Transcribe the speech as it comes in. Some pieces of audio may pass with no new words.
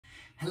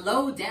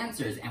Hello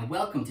dancers, and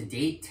welcome to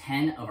day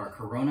 10 of our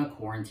Corona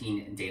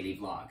Quarantine daily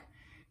vlog.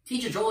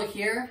 Teacher Joel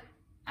here,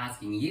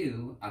 asking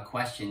you a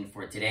question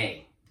for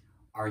today.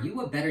 Are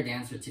you a better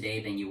dancer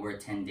today than you were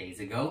 10 days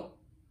ago?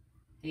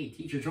 Hey,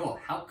 Teacher Joel,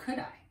 how could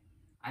I?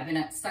 I've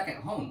been stuck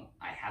at home.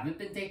 I haven't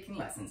been taking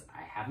lessons.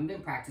 I haven't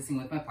been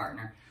practicing with my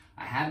partner.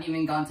 I haven't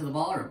even gone to the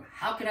ballroom.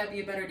 How could I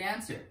be a better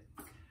dancer?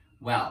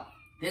 Well,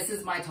 this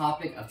is my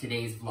topic of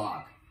today's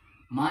vlog.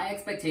 My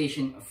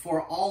expectation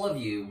for all of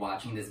you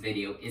watching this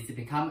video is to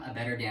become a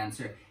better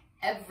dancer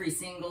every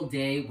single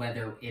day,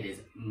 whether it is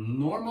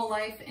normal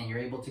life and you're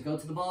able to go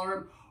to the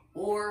ballroom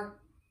or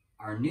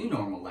our new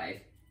normal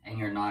life and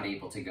you're not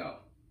able to go.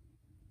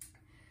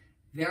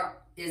 There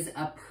is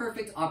a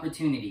perfect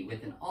opportunity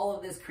within all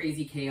of this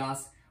crazy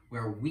chaos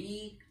where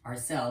we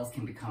ourselves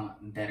can become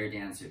better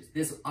dancers.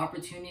 This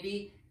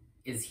opportunity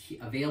is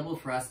available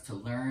for us to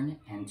learn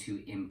and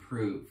to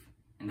improve.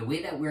 And the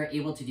way that we're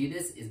able to do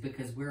this is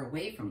because we're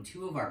away from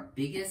two of our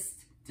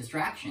biggest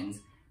distractions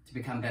to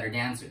become better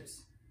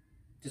dancers.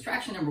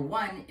 Distraction number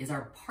one is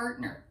our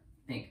partner.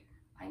 Think,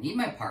 I need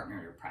my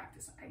partner to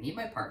practice. I need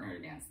my partner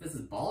to dance. This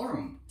is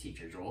ballroom,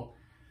 Teacher Joel.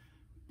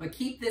 But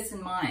keep this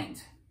in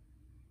mind.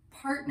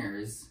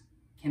 Partners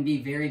can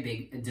be very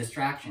big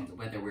distractions,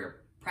 whether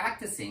we're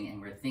practicing and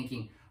we're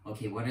thinking,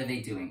 okay, what are they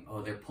doing?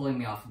 Oh, they're pulling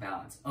me off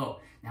balance. Oh,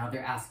 now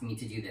they're asking me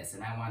to do this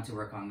and I want to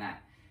work on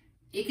that.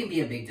 It can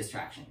be a big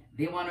distraction.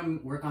 They want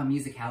to work on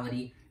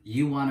musicality,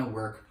 you want to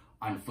work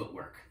on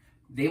footwork.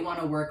 They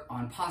want to work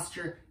on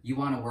posture, you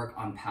want to work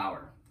on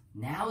power.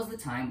 Now is the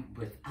time,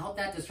 without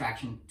that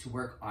distraction, to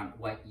work on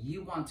what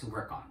you want to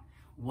work on.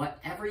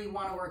 Whatever you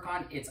want to work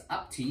on, it's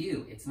up to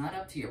you. It's not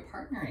up to your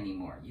partner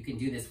anymore. You can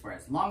do this for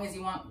as long as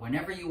you want,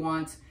 whenever you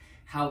want,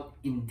 how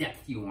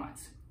in-depth you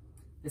want.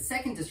 The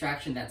second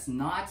distraction that's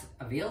not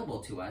available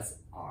to us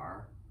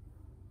are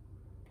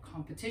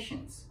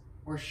competitions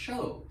or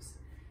shows.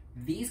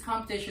 These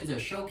competitions or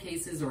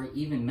showcases or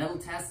even medal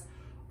tests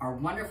are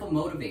wonderful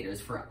motivators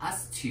for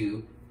us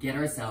to get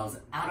ourselves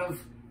out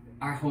of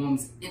our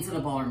homes, into the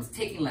ballrooms,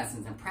 taking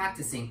lessons and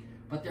practicing,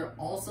 but they're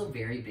also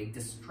very big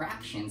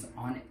distractions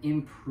on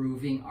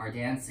improving our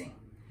dancing.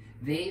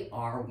 These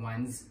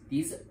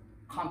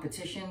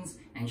competitions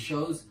and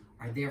shows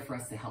are there for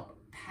us to help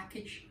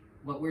package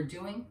what we're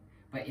doing,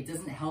 but it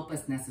doesn't help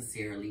us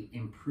necessarily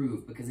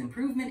improve, because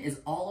improvement is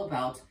all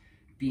about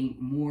being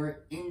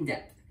more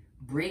in-depth,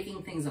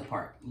 breaking things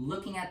apart,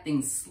 looking at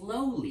things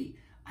slowly,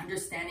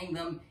 understanding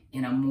them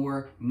in a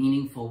more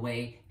meaningful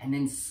way, and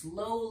then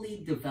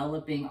slowly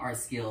developing our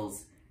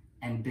skills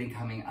and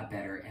becoming a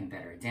better and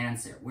better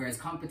dancer. Whereas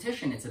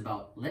competition, it's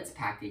about, let's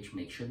package,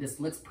 make sure this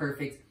looks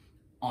perfect,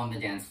 on the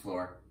dance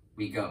floor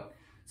we go.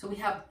 So we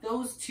have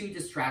those two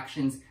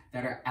distractions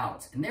that are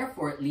out, and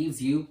therefore it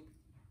leaves you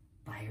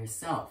by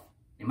yourself.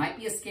 It might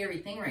be a scary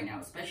thing right now,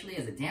 especially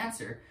as a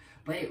dancer,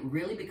 but it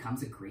really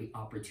becomes a great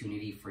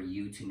opportunity for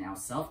you to now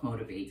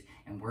self-motivate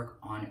and work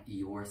on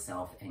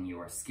yourself and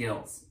your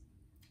skills.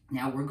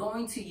 Now we're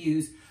going to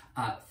use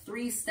a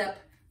three-step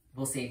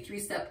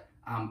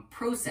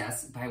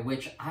process by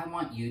which I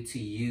want you to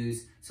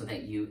use so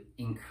that you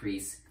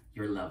increase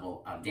your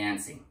level of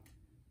dancing.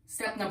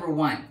 Step number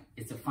one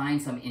is to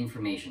find some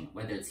information,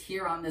 whether it's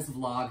here on this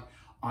vlog,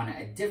 on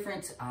a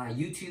different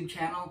YouTube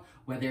channel,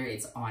 whether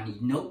it's on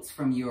notes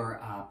from your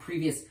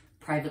previous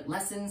private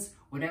lessons,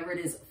 whatever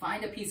it is,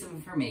 find a piece of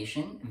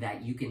information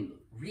that you can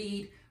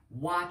read,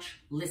 watch,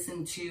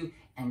 listen to,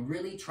 and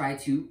really try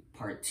to,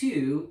 part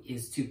two,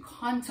 is to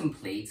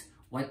contemplate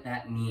what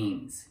that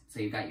means. So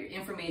you've got your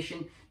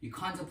information, you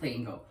contemplate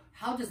and go,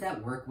 how does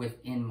that work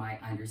within my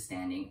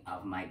understanding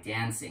of my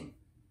dancing?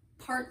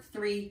 Part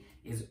three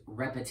is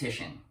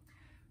repetition.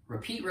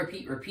 Repeat,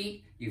 repeat,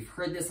 repeat. You've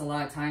heard this a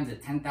lot of times, the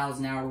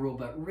 10,000 hour rule,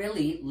 but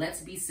really, let's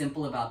be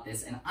simple about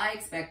this. And I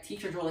expect,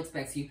 Teacher Joel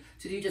expects you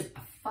to do just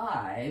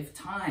 5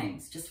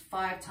 times, just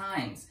 5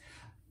 times.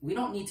 We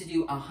don't need to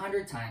do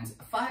 100 times.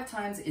 5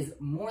 times is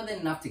more than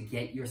enough to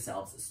get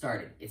yourselves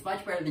started. It's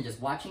much better than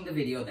just watching the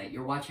video that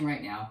you're watching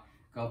right now,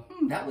 go,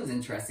 that was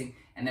interesting,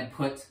 and then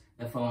put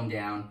the phone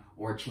down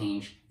or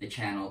change the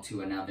channel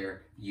to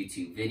another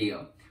YouTube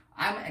video.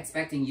 I'm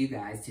expecting you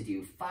guys to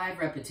do 5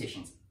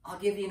 repetitions. I'll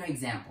give you an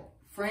example.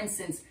 For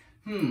instance,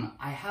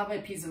 I have a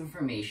piece of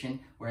information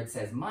where it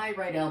says my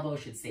right elbow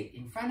should stay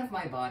in front of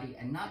my body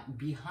and not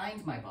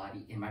behind my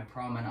body in my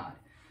promenade.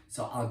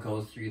 So I'll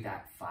go through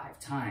that 5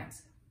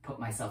 times. Put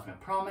myself in a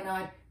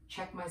promenade,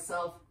 check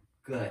myself,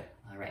 good.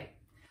 All right,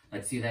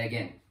 let's do that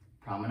again.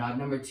 Promenade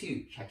number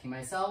 2, checking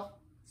myself,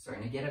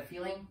 starting to get a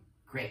feeling,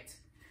 great.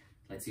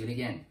 Let's do it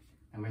again.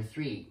 Number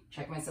 3,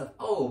 check myself,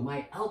 oh,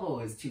 my elbow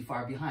is too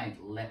far behind,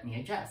 let me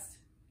adjust,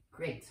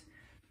 great.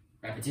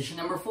 Repetition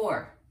number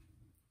 4,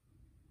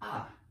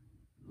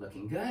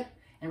 looking good.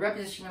 And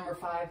repetition number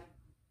 5,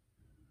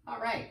 all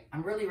right,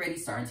 I'm really ready,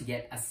 starting to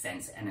get a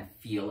sense and a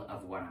feel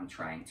of what I'm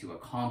trying to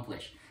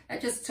accomplish.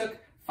 That just took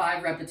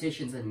 5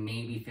 repetitions and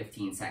maybe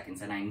 15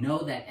 seconds. And I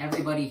know that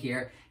everybody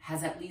here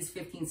has at least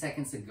 15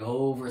 seconds to go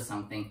over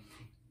something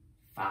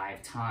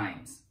 5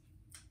 times.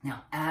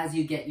 Now, as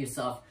you get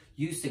yourself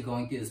used to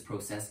going through this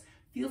process,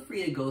 feel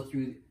free to go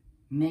through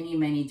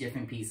many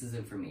different pieces of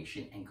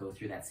information and go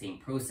through that same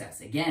process.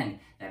 Again,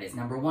 that is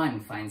number 1,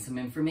 find some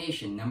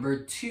information.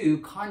 Number 2,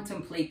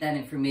 contemplate that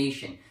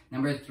information.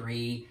 Number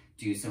 3,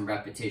 do some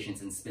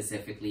repetitions, and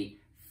specifically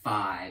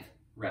 5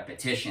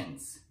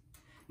 repetitions.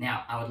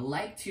 Now, I would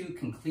like to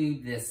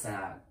conclude this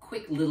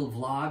quick little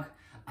vlog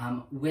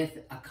with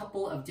a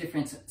couple of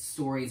different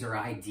stories or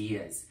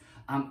ideas.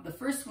 The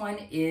first one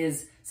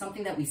is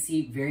something that we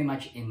see very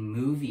much in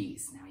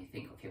movies. Now you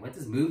think, okay, what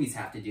does movies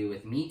have to do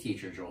with me,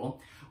 Teacher Joel?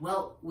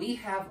 Well, we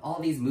have all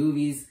these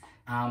movies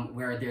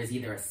where there's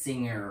either a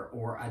singer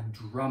or a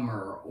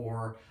drummer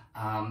or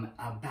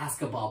a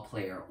basketball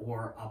player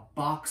or a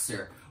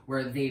boxer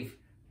where they've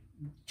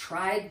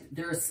tried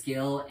their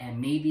skill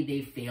and maybe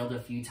they failed a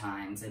few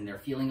times and they're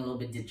feeling a little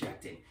bit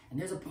dejected. And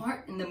there's a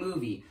part in the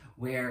movie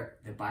where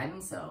they're by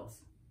themselves,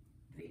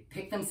 they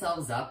pick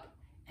themselves up,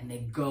 and they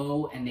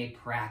go and they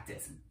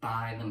practice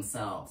by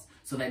themselves.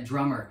 So that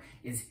drummer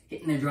is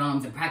hitting the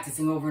drums and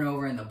practicing over and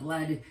over, and the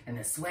blood and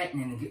the sweat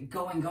and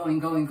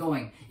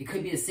going. It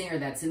could be a singer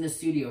that's in the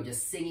studio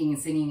just singing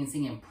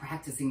and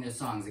practicing their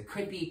songs. It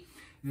could be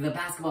the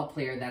basketball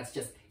player that's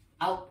just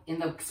out in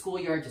the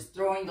schoolyard just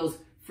throwing those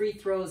free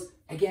throws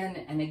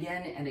again and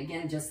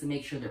again just to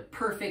make sure they're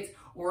perfect.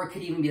 Or it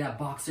could even be that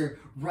boxer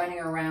running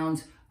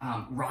around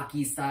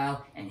Rocky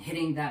style and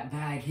hitting that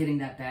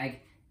bag.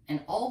 And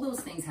all those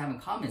things have in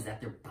common is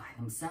that they're by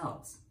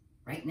themselves.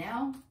 Right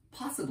now,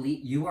 possibly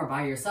you are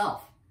by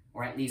yourself,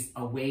 or at least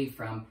away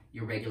from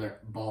your regular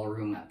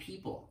ballroom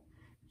people.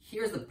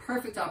 Here's the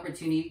perfect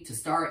opportunity to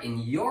star in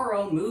your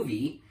own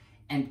movie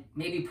and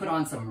maybe put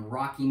on some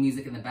Rocky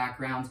music in the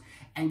background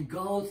and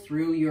go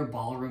through your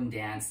ballroom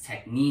dance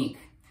technique.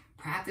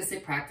 Practice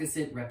it,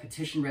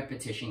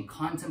 repetition,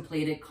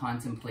 contemplate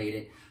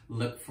it,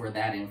 look for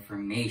that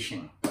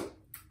information.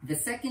 The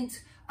second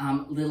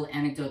little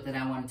anecdote that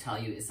I want to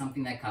tell you is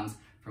something that comes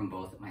from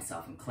both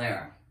myself and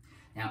Clara.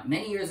 Now,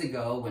 many years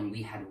ago when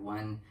we had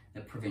won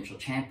the provincial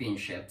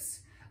championships,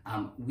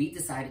 we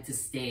decided to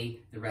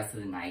stay the rest of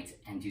the night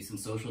and do some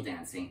social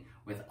dancing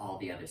with all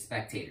the other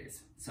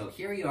spectators. So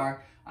here we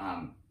are,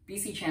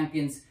 BC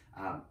champions,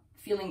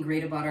 feeling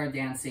great about our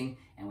dancing,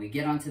 and we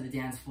get onto the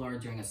dance floor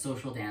during a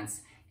social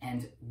dance,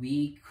 and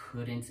we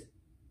couldn't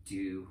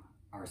do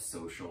our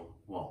social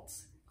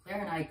waltz.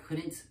 Claire and I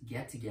couldn't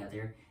get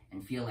together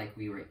and feel like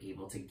we were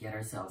able to get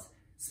ourselves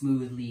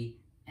smoothly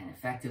and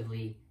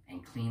effectively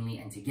and cleanly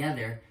and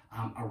together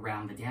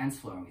around the dance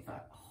floor. And we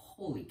thought,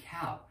 holy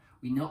cow,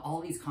 we know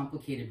all these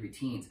complicated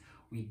routines.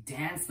 We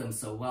dance them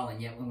so well,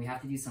 and yet when we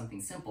have to do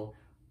something simple,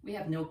 we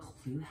have no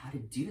clue how to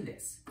do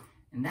this.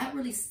 And that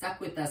really stuck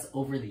with us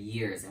over the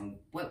years. And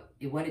what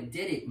it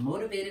did, it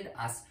motivated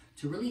us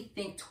to really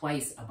think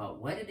twice about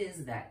what it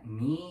is that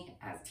me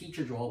as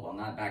Teacher Joel, well,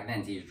 not back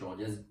then Teacher Joel,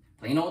 just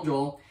plain old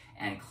Joel,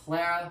 and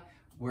Clara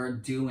were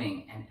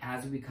doing. And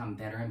as we become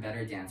better and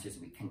better dancers,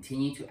 we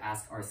continue to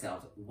ask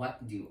ourselves,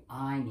 what do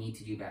I need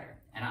to do better?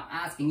 And I'm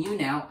asking you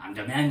now, I'm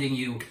demanding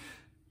you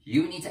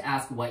need to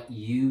ask what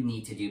you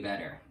need to do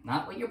better.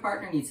 Not what your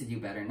partner needs to do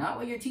better, not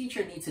what your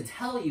teacher needs to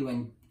tell you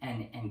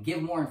and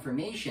give more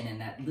information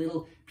and that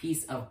little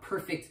piece of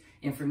perfect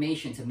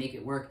information to make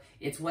it work.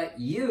 It's what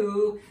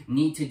you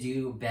need to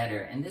do better.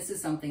 And this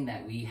is something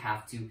that we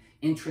have to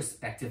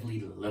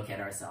introspectively look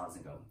at ourselves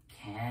and go,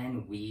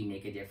 can we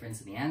make a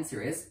difference? And the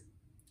answer is,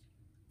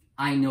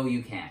 I know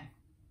you can.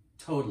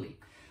 Totally.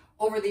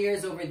 Over the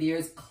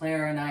years,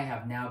 Claire and I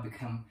have now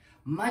become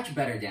much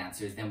better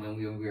dancers than when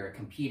we were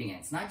competing. And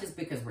it's not just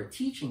because we're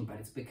teaching, but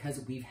it's because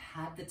we've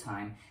had the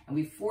time and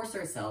we've forced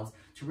ourselves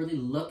to really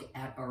look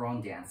at our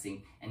own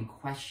dancing and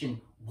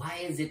question, why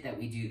is it that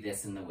we do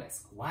this in the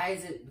whisk? Why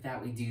is it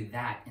that we do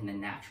that in the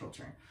natural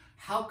turn?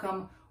 How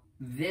come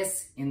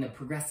this in the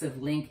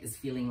progressive link is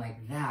feeling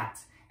like that?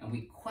 And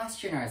we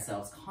question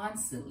ourselves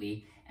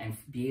constantly and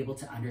be able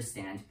to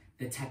understand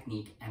the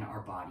technique and our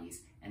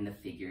bodies and the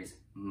figures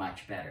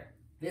much better.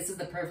 This is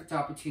the perfect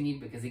opportunity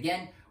because,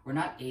 again, we're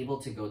not able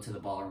to go to the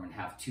ballroom and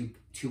have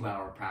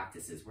two-hour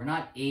practices. We're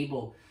not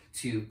able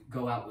to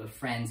go out with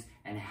friends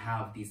and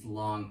have these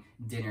long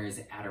dinners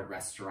at a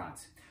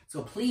restaurant.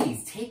 So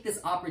please take this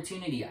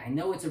opportunity. I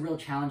know it's a real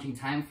challenging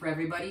time for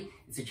everybody.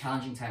 It's a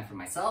challenging time for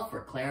myself,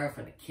 for Clara,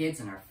 for the kids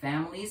and our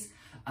families.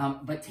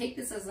 But take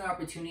this as an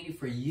opportunity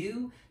for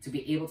you to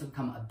be able to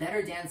become a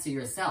better dancer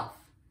yourself.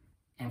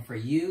 And for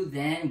you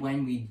then,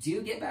 when we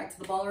do get back to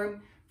the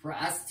ballroom, for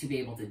us to be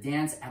able to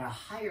dance at a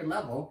higher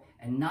level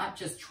and not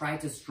just try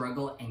to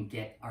struggle and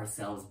get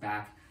ourselves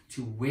back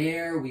to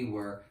where we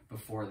were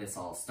before this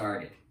all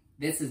started.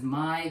 This is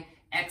my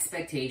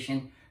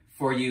expectation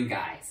for you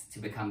guys to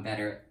become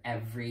better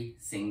every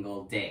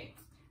single day.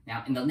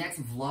 Now, in the next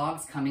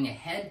vlogs coming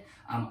ahead,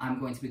 I'm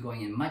going to be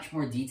going in much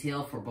more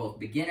detail for both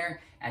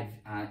beginner,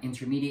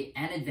 intermediate,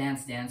 and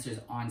advanced dancers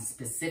on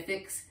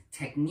specifics,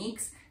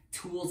 techniques,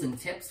 tools, and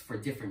tips for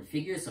different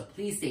figures. So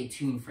please stay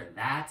tuned for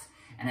that.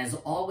 And as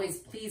always,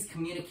 please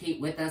communicate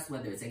with us,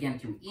 whether it's, again,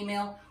 through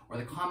email or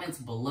the comments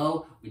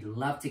below. We'd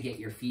love to get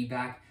your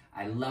feedback.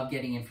 I love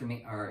getting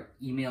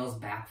emails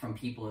back from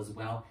people as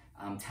well.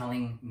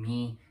 telling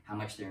me how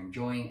much they're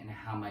enjoying and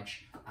how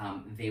much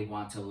they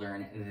want to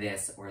learn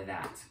this or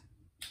that.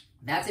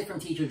 That's it from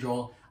Teacher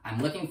Joel.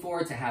 I'm looking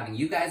forward to having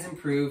you guys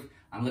improve.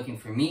 I'm looking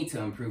for me to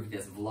improve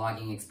this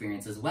vlogging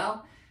experience as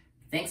well.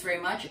 Thanks very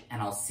much,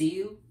 and I'll see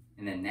you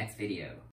in the next video.